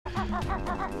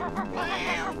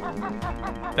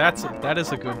That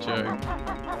is a good joke.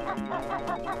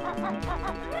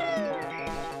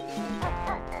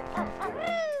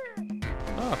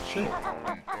 Oh shit.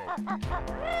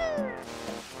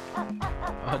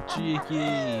 Oh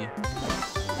cheeky.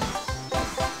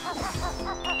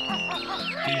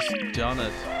 He's done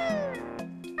it.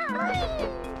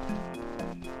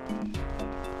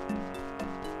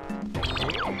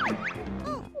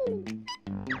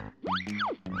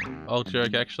 Old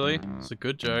joke actually. It's a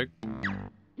good joke.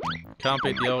 Can't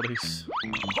beat the oldies.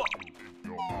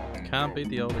 Can't beat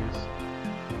the oldies.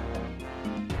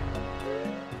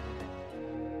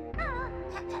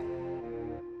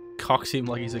 Cocks him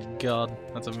like he's a god.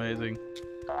 That's amazing.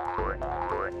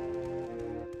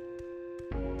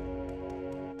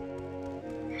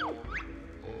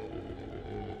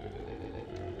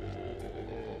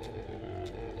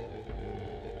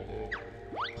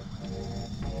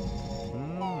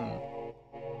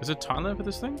 Is it time limit for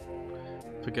this thing?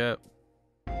 Forget.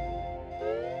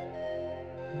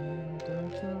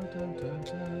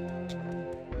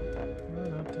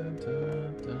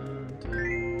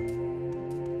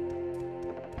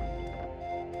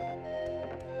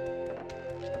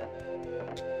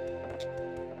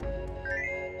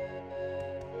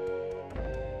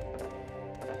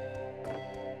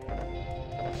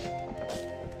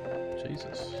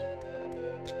 Jesus.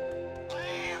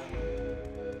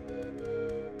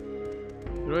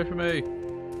 Get away from me!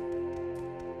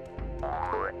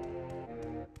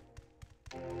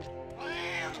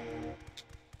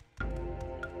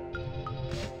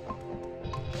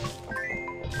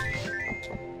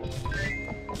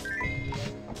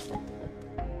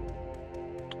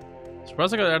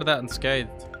 Surprised I got out of that unscathed.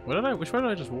 Which way did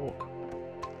I just walk?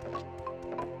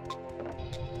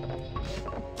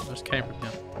 I just came from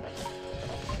here.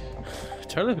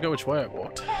 Totally forgot which way I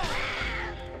walked.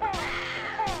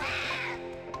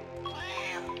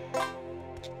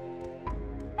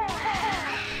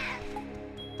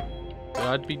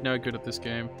 I'd be no good at this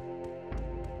game.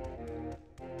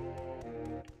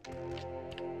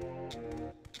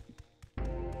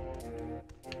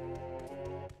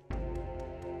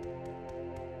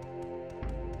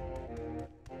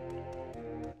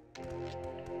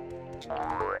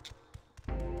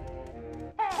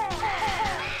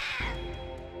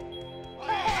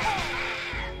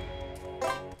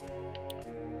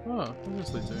 Oh, what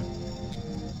does this lead to?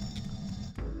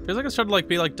 Feels like it's trying to like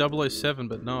be like 007,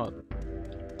 but not.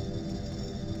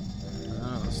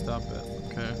 Oh, stop it.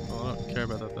 Okay, well I don't care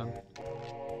about that then.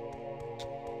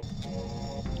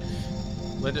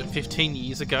 Led it 15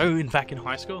 years ago back in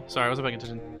high school? Sorry, I wasn't paying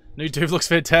attention. New dude looks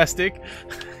fantastic.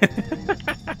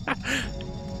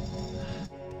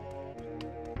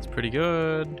 It's pretty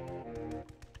good.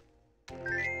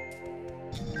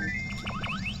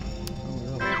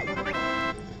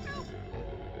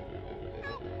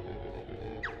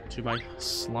 To my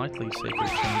slightly sacred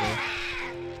chamber.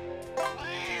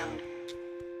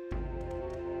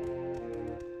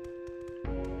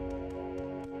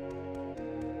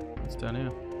 It's down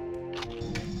here.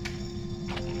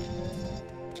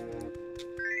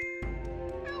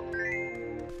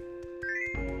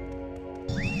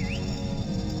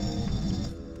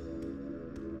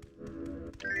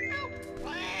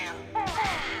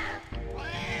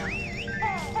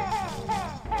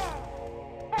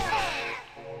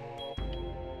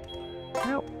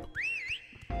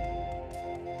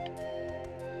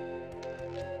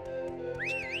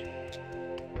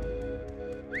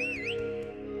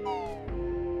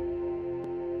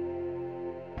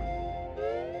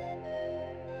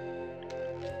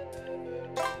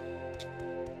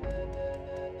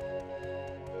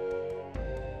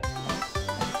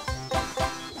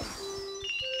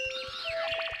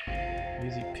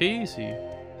 Easy peasy.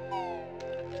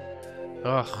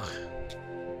 Ugh.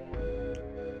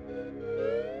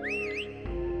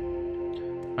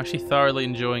 I'm actually thoroughly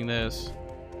enjoying this.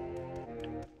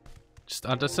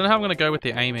 I just don't know how I'm gonna go with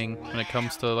the aiming when it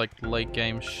comes to like late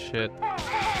game shit. I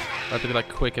have to be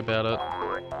like quick about it.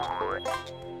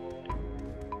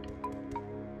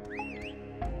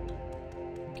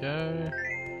 Okay.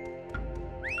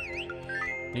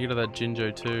 You get to that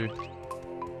Jinjo too.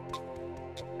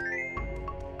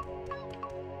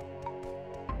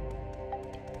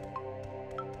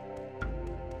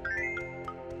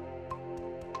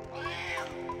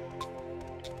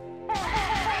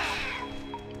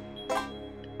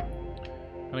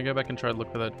 I'm gonna go back and try to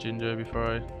look for that Jinjo before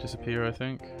I disappear, I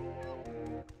think.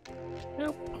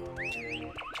 Yep.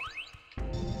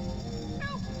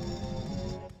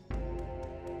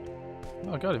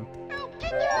 Oh, I got him.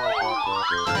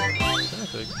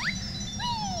 Perfect.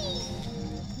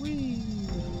 Whee!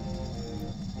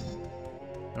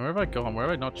 Where have I gone? Where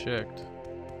have I not checked?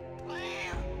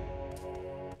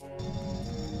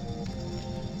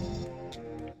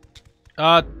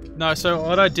 No, so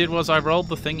what I did was I rolled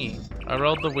the thingy. I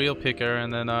rolled the wheel picker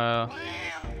and then,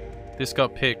 this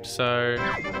got picked, so...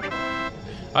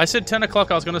 I said 10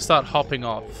 o'clock I was going to start hopping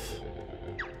off.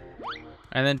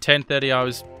 And then 10:30 I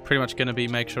was pretty much going to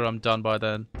make sure I'm done by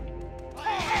then.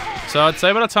 So I'd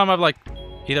say by the time I've like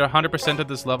either 100% of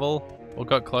this level or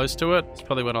got close to it, it's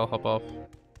probably when I'll hop off.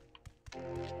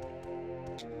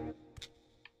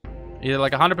 Either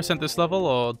like 100% this level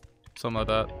or something like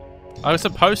that. I was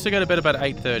supposed to go to bed about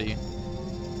 8:30,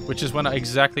 which is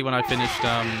exactly when I finished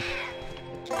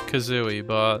Kazooie,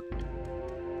 but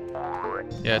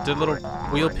yeah, did a little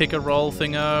wheel picker roll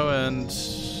thingo and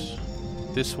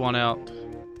this one out.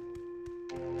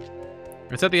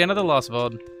 It's at the end of the last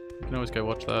VOD. You can always go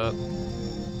watch that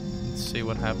and see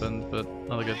what happened, but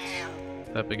not like it's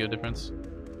that big a difference.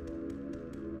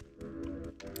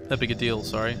 That big a deal,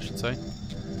 sorry, I should say.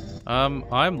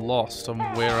 I'm lost on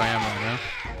where I am right now.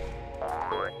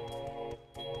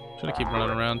 I'm gonna keep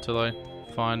running around till I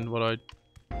find what I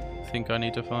think I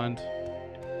need to find.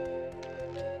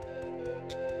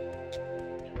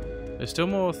 There's still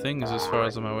more things as far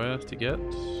as I'm aware to get.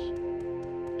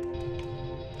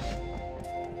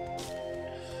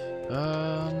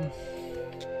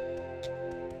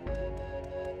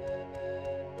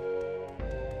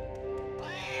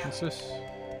 What's this?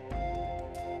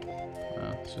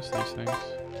 Oh, it's just these things.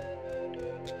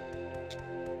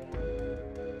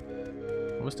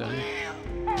 What was down here?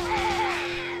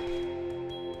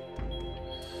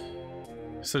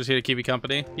 So just here to keep you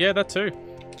company? Yeah, that too.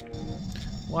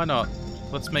 Why not?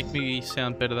 Let's make me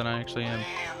sound better than I actually am.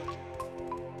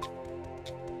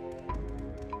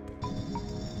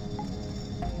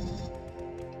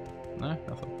 No,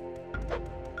 nothing.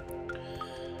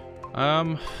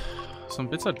 Some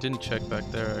bits I didn't check back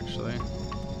there actually.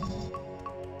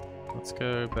 Let's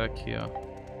go back here.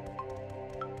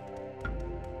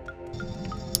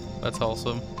 That's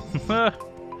wholesome. Not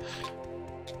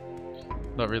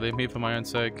really, me for my own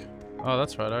sake. Oh,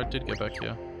 that's right, I did get back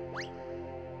here.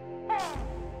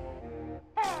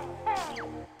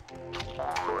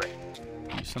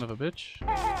 You son of a bitch.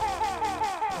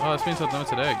 Oh, this means I've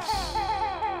limited eggs.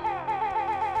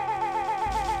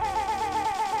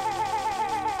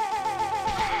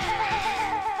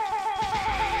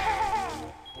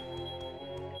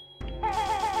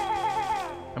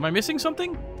 Am I missing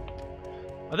something?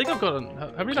 I think I've got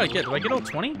how many did I get? Did I get all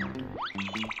 20?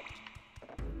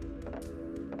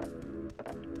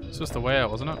 It's just the way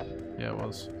out, wasn't it? Yeah, it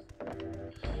was.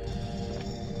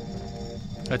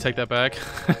 I take that back.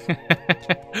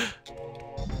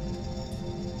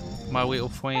 My little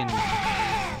friend.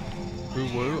 Ooh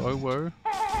woo, oh woo.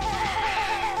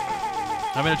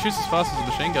 I mean, it shoots as fast as a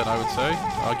machine gun, I would say,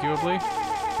 arguably.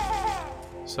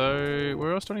 So,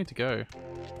 where else do I need to go?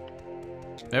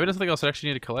 Maybe there's something else I actually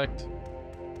need to collect.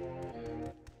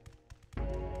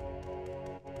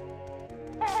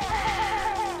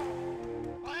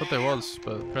 I thought there was,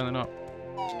 but apparently not.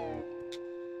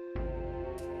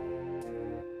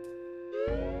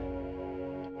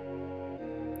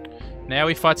 Now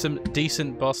we fight some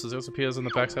decent bosses. It also appears on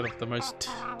the backside of the most...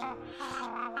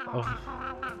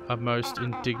 a most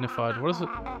indignified... What is it?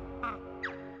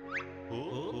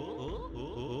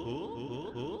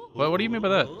 What do you mean by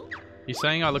that? You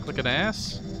saying I look like an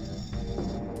ass?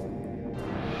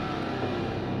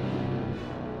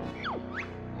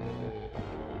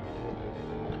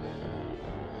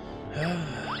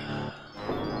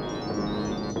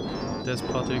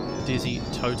 Despotic Dizzy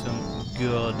Totem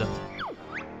God.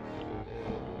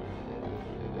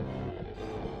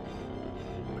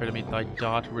 Pray to meet thy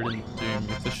dart-ridden doom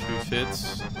if the shoe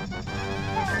fits.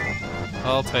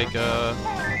 I'll take that.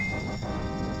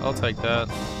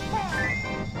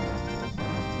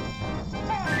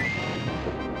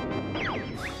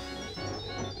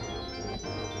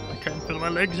 I can't feel my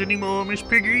legs anymore, Miss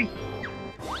Piggy.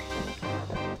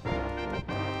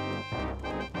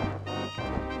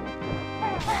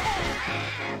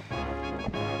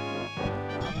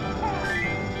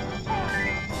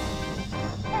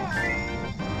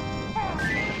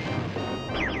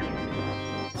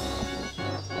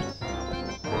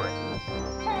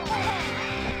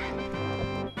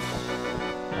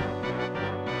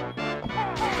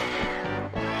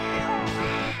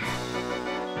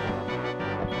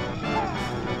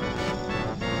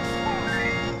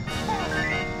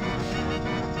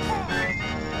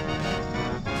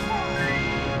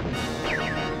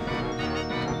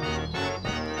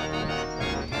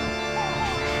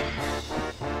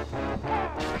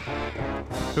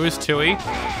 Who is Tooie?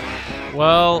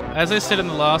 Well, as I said in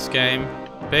the last game,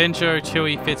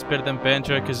 Banjo-Tooie fits better than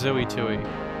Banjo-Kazooie Tooie.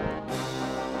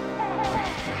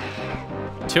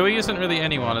 Tooie isn't really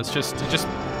anyone. I guess it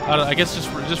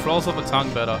just rolls off the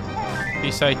tongue better.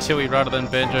 You say Tooie rather than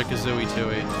Banjo-Kazooie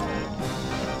Tooie.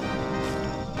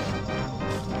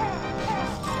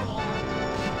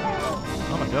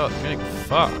 Oh my god, I'm getting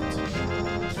fucked.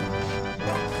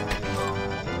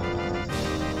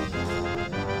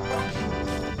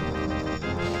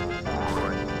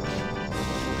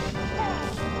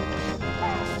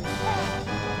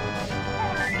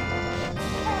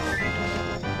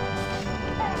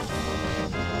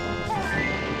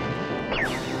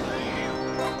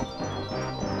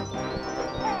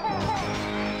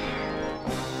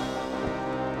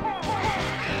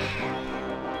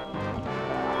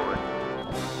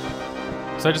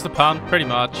 So just the pun, pretty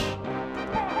much.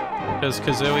 Because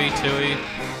Kazooie, Tooie.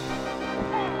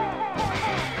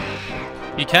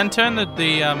 You can turn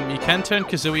you can turn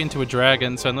Kazooie into a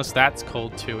dragon, so unless that's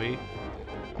called Tooie.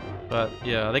 But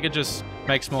yeah, I think it just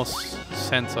makes more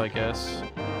sense, I guess.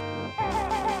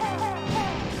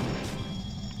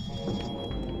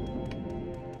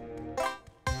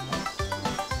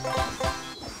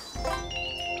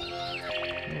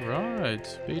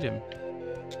 Alright, beat him.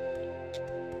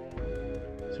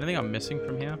 Anything I'm missing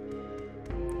from here?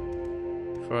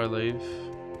 Before I leave?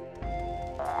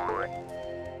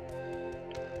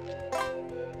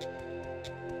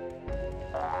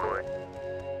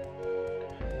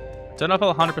 Don't know if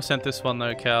I'll 100% this one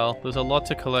though, Cal. There's a lot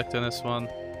to collect in this one.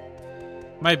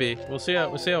 Maybe. We'll see how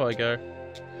I go.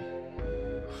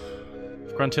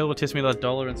 If Gruntilda tips me that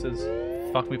 $1 and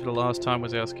says, "Fuck me for the last time,"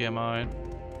 was asking am I.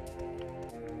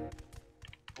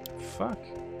 Fuck.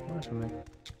 Where's me?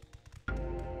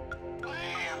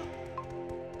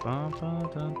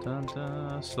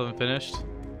 Still haven't finished.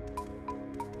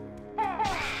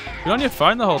 You've been on your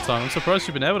phone the whole time. I'm surprised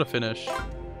you've been able to finish.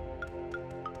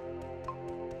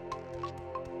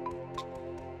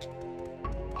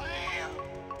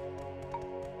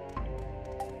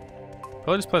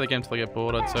 Probably just play the game till I get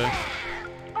bored, I'd say.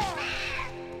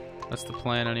 That's the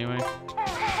plan anyway.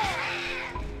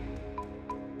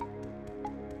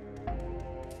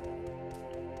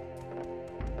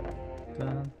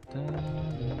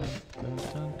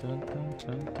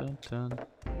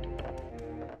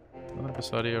 Nothing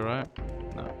beside here, right?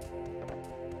 No.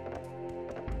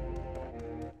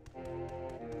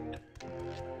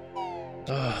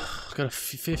 Got a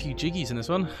fair few jiggies in this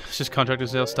one. It's just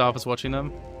contractors, our staff is watching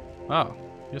them. Oh,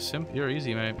 you're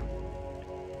easy, mate.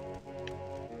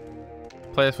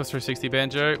 Play this with 360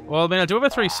 Banjo. Well, I mean, I do have a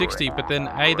 360, but then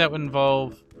A, that would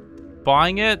involve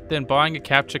buying it, then buying a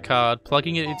capture card,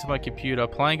 plugging it into my computer,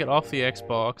 playing it off the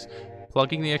Xbox,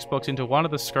 plugging the Xbox into one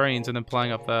of the screens, and then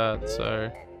playing up that, so...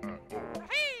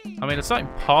 I mean, it's not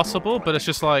impossible, but it's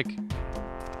just like...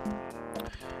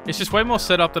 It's just way more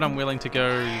setup than I'm willing to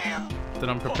go... than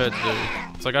I'm prepared to do.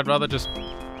 It's like, I'd rather just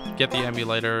get the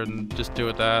emulator and just do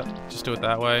it that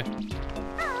way.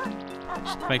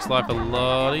 Just makes life a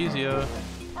lot easier.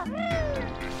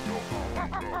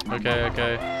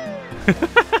 Okay.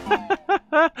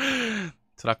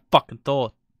 That's what I fucking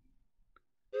thought.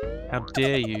 How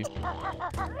dare you?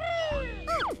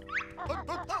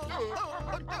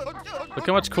 Look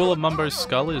how much cooler Mumbo's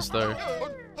skull is, though.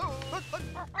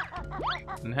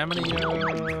 And how many, got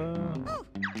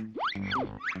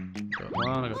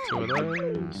one, I got two of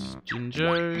those.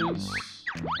 Jinjos.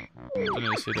 I don't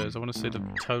need to see those, I want to see the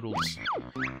totals.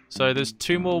 So there's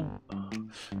two more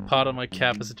part of my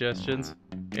Kappa suggestions.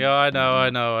 Yeah, I know.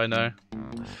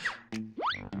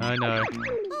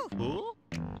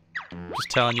 Just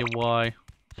telling you why.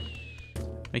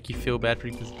 Make you feel bad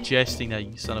for suggesting that,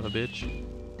 you son of a bitch.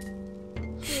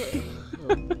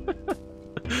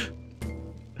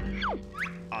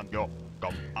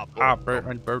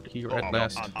 Bird here at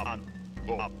last.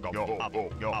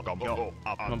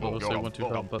 Mumbo will say want to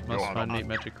help, but must find a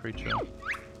magic creature.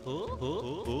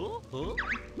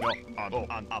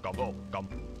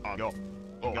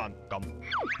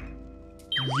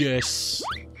 Yes!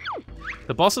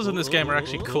 The bosses in this game are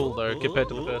actually cool though, compared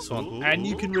to the first one. And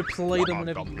you can replay them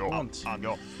whenever you want.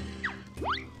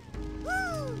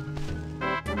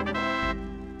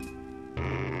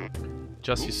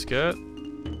 Just your skirt.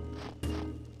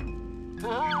 I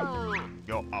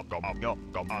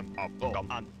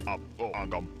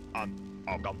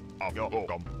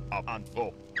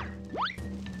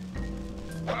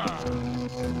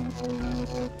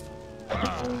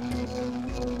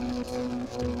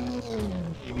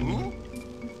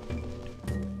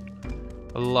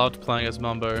loved playing as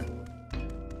Mumbo.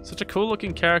 Such a cool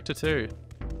looking character too.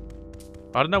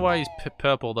 I don't know why he's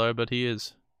purple though, but he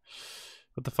is.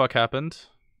 What the fuck happened?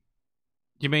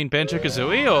 You mean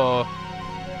Banjo-Kazooie or?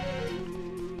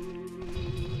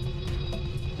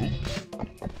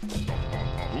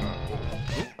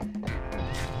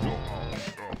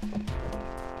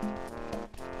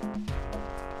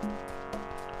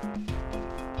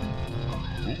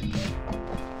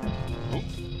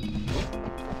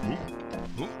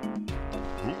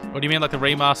 What do you mean, like the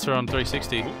remaster on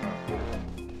 360?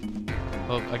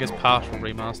 Well, I guess partial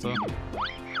remaster.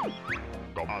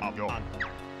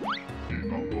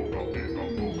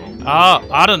 Ah,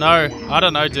 I don't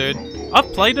know, dude.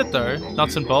 I've played it though,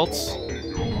 Nuts and Bolts.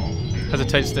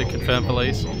 Hesitates to confirm,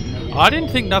 police. I didn't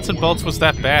think Nuts and Bolts was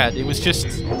that bad. It was just...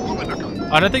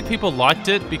 I don't think people liked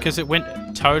it because it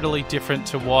went totally different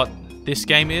to what this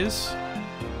game is.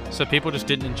 So people just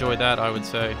didn't enjoy that, I would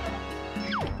say.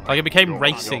 Like, it became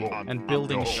racing and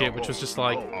building shit, which was just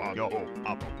like...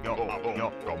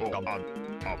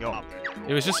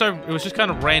 It was just kind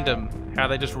of random how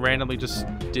they just randomly just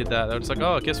did that. They were just like,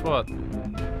 oh, guess what?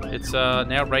 It's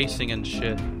now racing and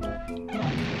shit.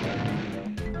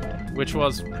 Which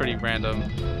was pretty random.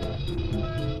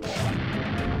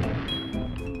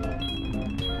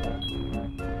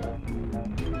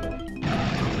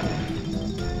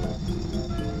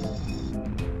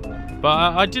 But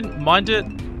I didn't mind it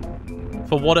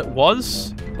for what it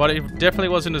was, but it definitely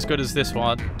wasn't as good as this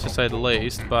one, to say the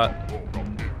least. But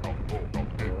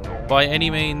by any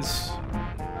means,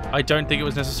 I don't think it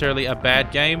was necessarily a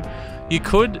bad game. You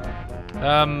could,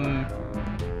 I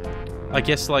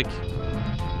guess, like,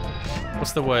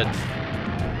 what's the word?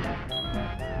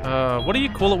 What do you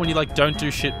call it when you, like, don't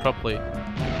do shit properly?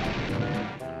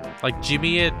 Like,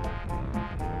 jimmy it?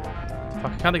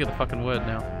 Fuck, I can't think of the fucking word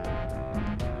now.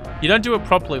 You don't do it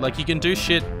properly. Like, you can do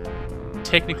shit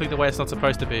technically the way it's not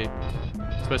supposed to be.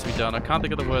 It's supposed to be done. I can't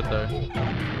think of the word, though.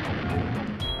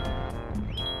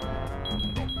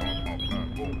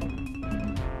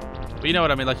 But you know what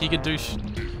I mean? Like, you can do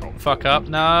fuck up.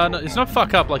 Nah, no, it's not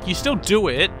fuck up. Like, you still do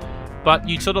it, but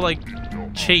you sort of, like,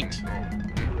 cheat.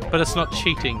 But it's not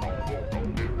cheating.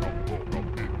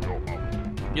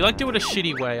 You, like, do it a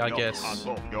shitty way, I guess.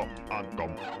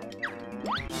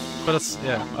 But it's,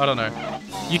 yeah, I don't know.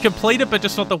 You complete it, but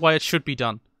just not the way it should be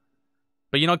done.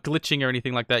 But you're not glitching or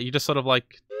anything like that. You're just sort of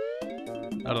like, I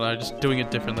don't know, just doing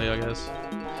it differently, I guess.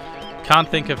 Can't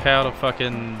think of how to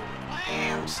fucking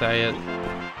say it.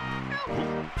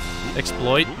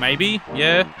 Exploit, maybe?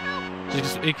 Yeah.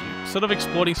 Just sort of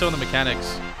exploiting some of the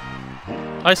mechanics.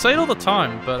 I say it all the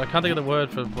time, but I can't think of the word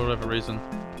for whatever reason.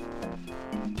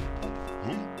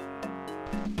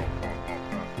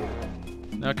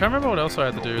 Now, I can't remember what else I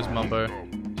had to do as Mumbo. So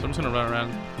I'm just gonna run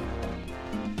around.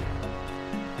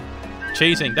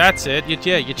 Cheesing, that's it.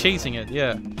 Yeah, you're cheesing it,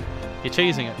 yeah. You're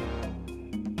cheesing it.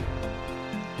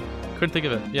 Couldn't think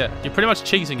of it. Yeah, you're pretty much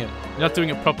cheesing it. You're not doing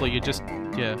it properly, you're just,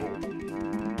 yeah.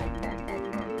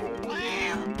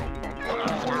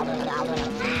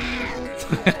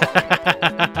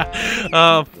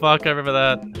 Oh, fuck, I remember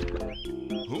that.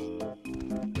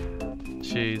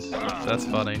 Jeez, that's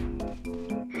funny.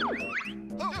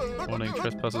 Warning,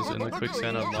 trespassers in the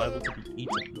quicksand are liable to be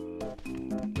eaten.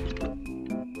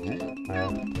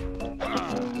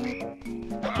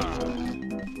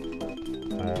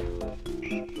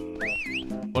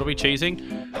 What are we cheesing?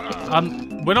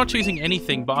 We're not cheesing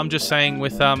anything, but I'm just saying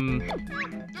with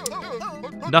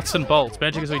Nuts and Bolts,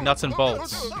 Banjo-Kazooie Nuts and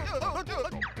Bolts,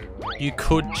 you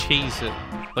could cheese it,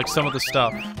 like some of the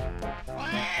stuff.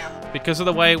 Because of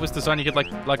the way it was designed, you could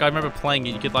like I remember playing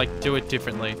it, you could like do it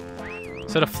differently.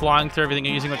 Instead of flying through everything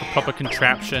and using like a proper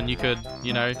contraption, you could,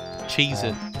 you know, cheese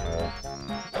it.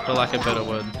 For lack of a better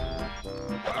word.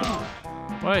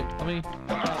 Wait, let me...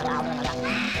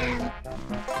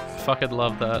 Fucking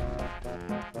love that.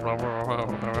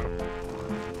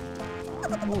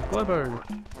 Oh, Globo!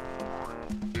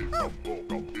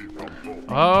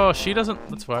 Oh, she doesn't...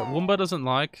 That's right, Woomba doesn't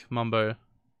like Mumbo.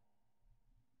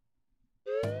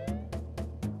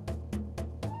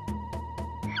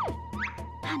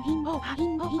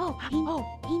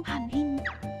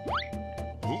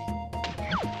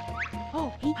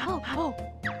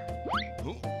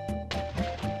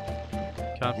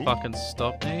 Can't fucking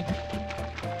stop me.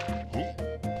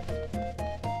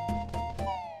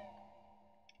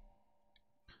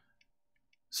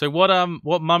 So what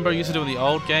Mumbo used to do in the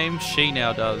old game, she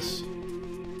now does.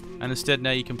 And instead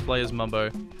now you can play as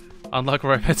Mumbo. Unlike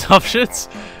romance options.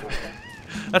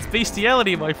 That's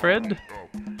bestiality, my friend.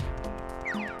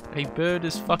 A bird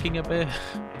is fucking a bear.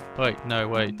 Wait, no,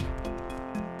 wait.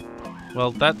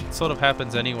 Well, that sort of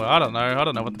happens anyway. I don't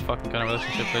know what the fucking kind of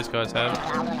relationship these guys have.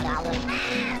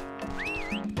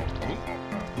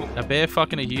 A bear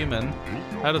fucking a human?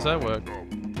 How does that work?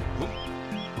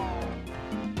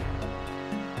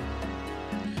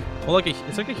 Well,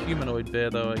 it's like a humanoid bear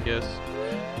though, I guess.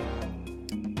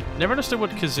 Never understood what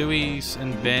Kazooie's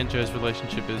and Banjo's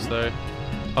relationship is though.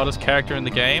 Hottest character in the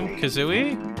game?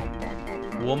 Kazooie?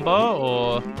 Woomba?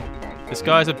 Or this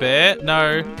guy's a bear?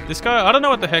 No, this guy. I don't know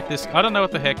what the heck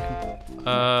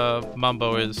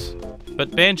Mumbo is,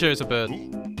 but Banjo's a bird.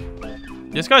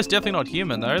 This guy's definitely not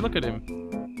human though. Look at him.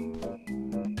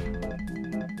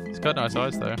 He's got nice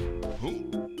eyes though.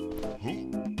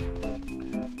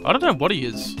 I don't know what he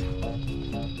is.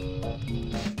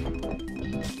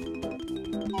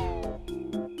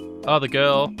 Oh, the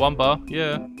girl, Wumba,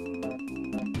 yeah.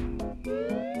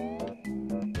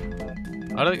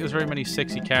 I don't think there's very many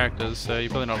sexy characters, so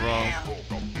you're probably not wrong.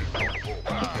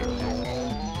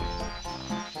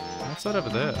 What's that over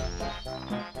there?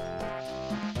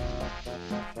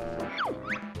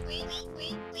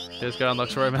 This guy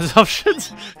unlocks romance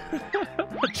options.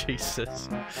 Jesus.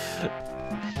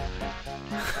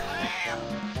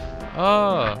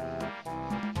 Oh.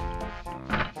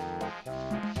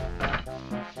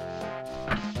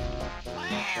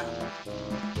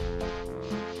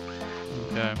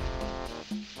 Okay.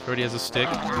 Already has a stick.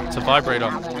 It's a vibrator.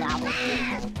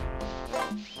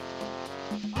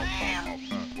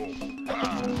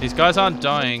 These guys aren't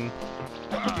dying.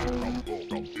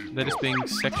 They're just being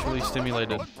sexually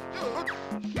stimulated.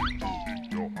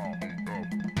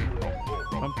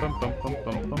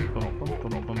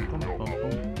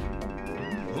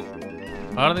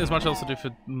 I don't think there's much else to do for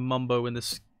Mumbo in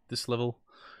this level.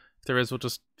 If there is, we'll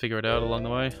just figure it out along the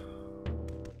way.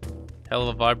 Hell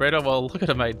of a vibrator. Well, look at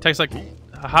it, mate. It takes like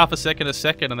half a second,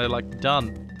 and they're like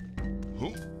done.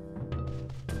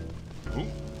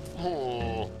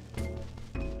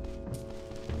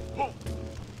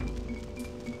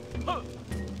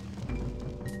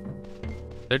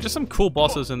 There are just some cool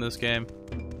bosses in this game.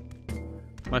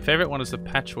 My favorite one is the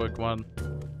patchwork one.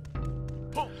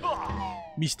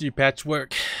 Mr.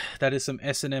 Patchwork. That is some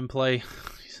S&M play.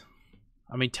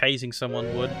 I mean, tasing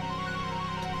someone would.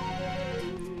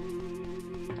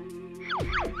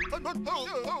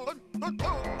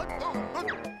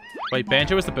 Wait,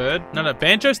 Banjo is the bird? No,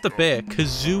 Banjo's the bear.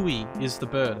 Kazooie is the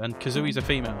bird, and Kazooie's a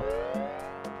female.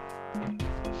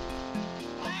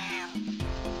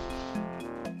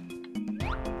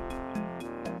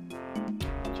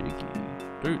 Cheeky.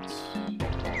 Boots.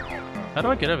 How do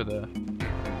I get over there?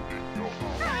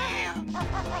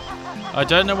 I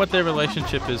don't know what their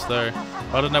relationship is, though.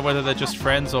 I don't know whether they're just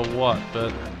friends or what,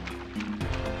 but...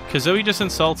 Kazooie just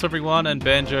insults everyone, and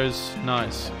Banjo's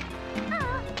nice.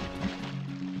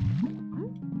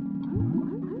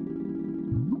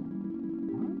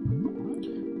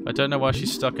 I don't know why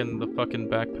she's stuck in the fucking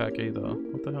backpack either.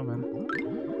 What the hell, man?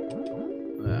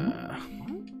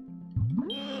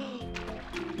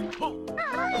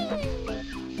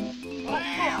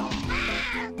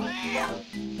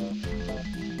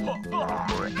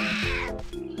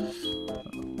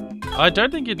 I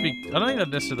don't think I'd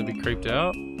necessarily be creeped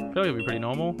out. I feel like it'd be pretty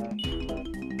normal.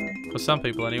 For some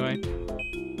people, anyway.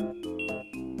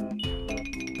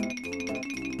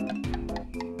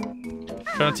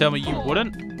 Trying to tell me you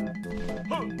wouldn't?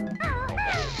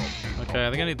 Okay, I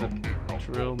think I need the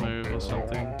drill move or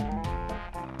something.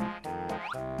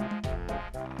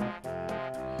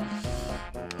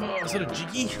 Oh, is that a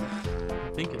jiggy? I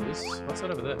think it is. What's that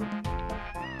over there?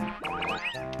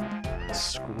 A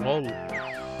scroll.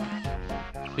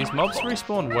 These mobs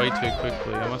respawn way too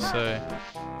quickly, I must say.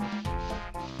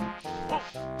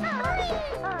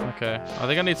 Okay, I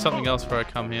think I need something else before I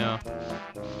come here.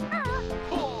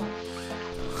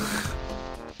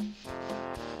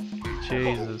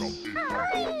 Jesus.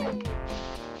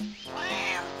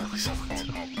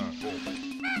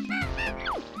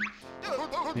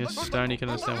 Yes, Stony can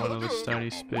understand one of the Stony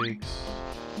speaks.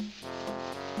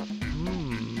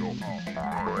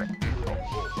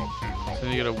 So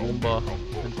you get a Woomba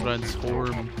and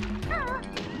transform.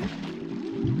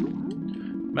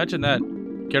 Imagine that.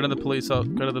 Go to the police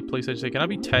station, say, can I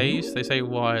be tased? They say,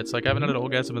 why? It's like, I haven't had an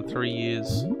orgasm in 3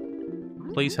 years.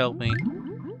 Please help me.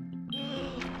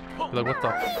 Like, what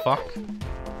the fuck?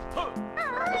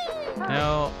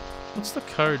 Now, what's the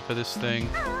code for this thing?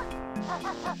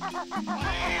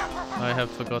 I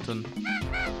have forgotten.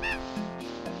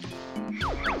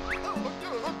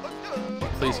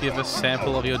 Please give a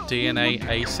sample of your DNA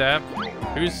ASAP.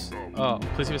 Who's... Oh,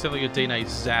 please give a sample of your DNA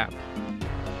ZAP.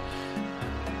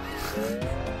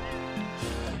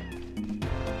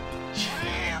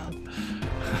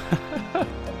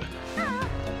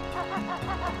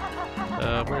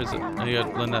 Where is it? I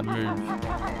gotta learn that move.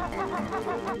 Oh,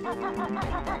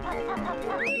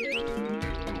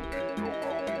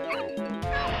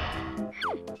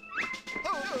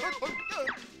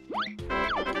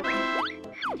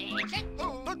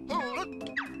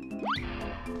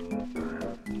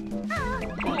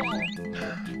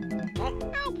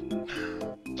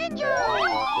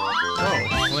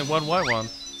 only one white one.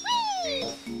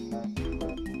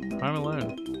 I'm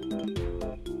alone.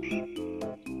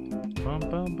 Bum,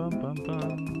 bum, bum, bum,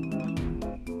 bum.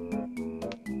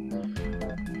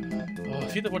 Oh,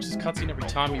 if you watch this cutscene every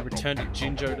time you return to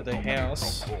Jinjo to the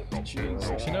house. Jeez.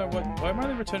 Actually, you know what? Why am I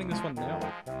only returning this one now?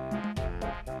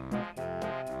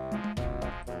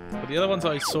 But the other ones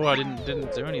I saw, I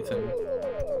didn't do anything.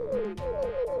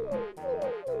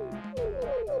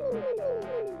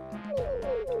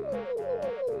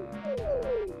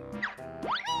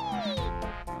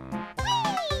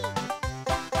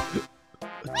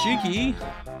 Jiggy.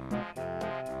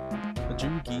 A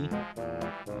Joogie.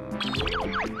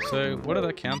 So, what did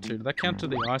that count to? Did that count to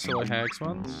the Isolo Hags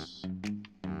ones?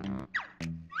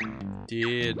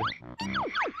 Did.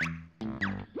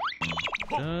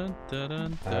 Dun, dun,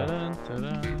 dun, dun, dun,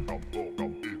 dun.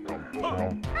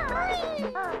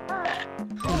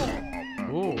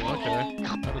 Oh, okay.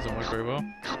 That doesn't work very well.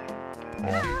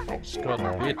 Just got a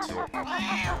bit.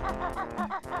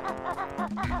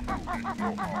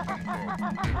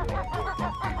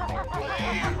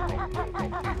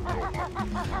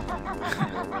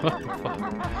 What the fuck?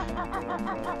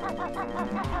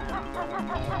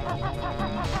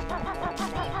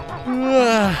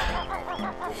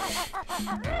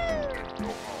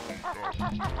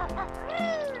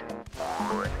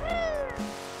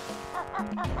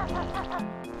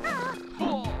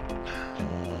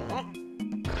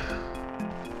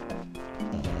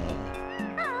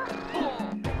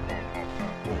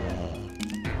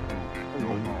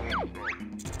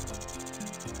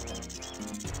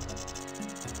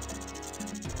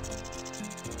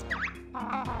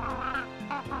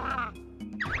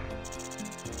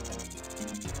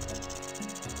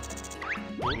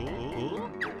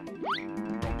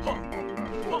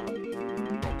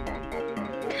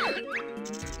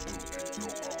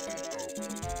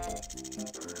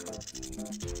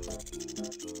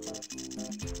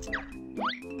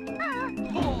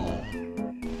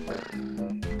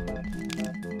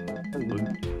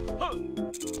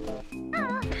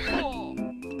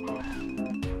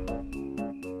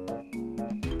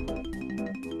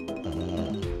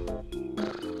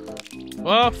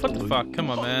 Oh, what the fuck? Come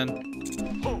on, man.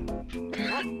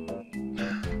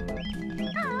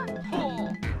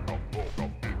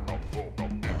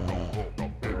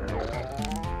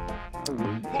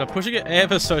 I'm pushing it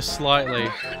ever so slightly.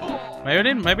 Maybe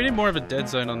I need more of a dead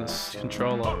zone on this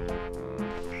controller.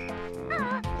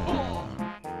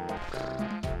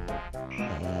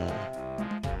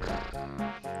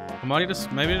 I might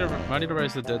need to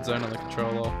raise the dead zone on the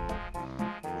controller.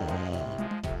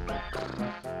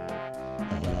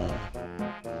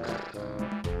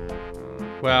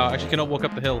 Wow, I actually cannot walk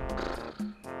up the hill.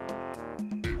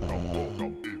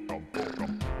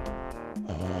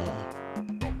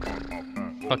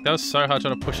 Fuck, that was so hard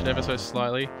trying to push it ever so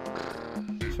slightly.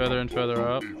 Further and further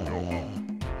up.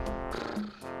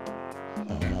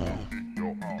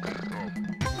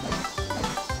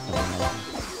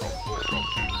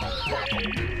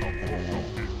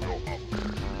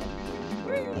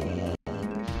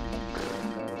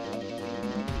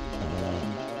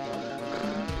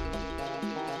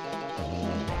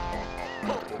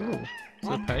 Ooh, is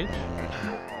that a page?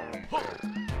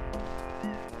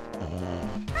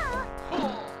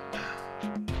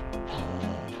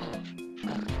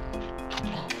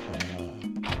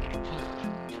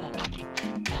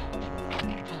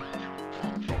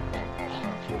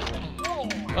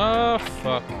 Oh,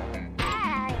 fuck.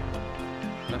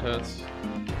 That hurts.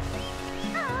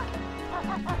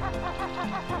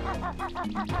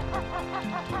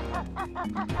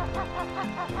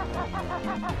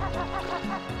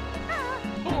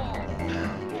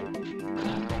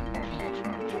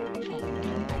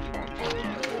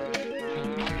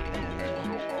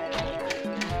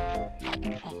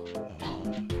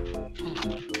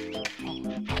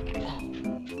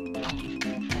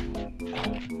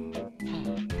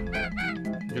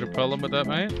 You got a problem with that,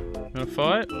 mate? You wanna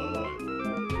fight?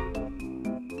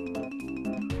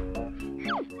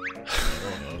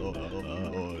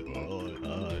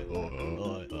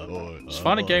 Just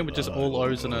find a game with just all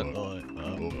O's in it.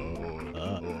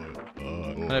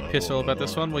 I don't piss all about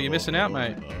this one. Well, you're missing out,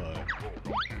 mate.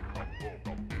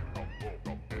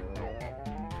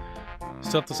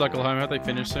 Still have to cycle home. Hope they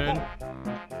finish soon.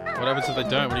 What happens if they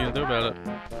don't? What are you gonna do about it?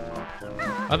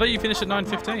 I thought you finished at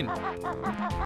 9:15.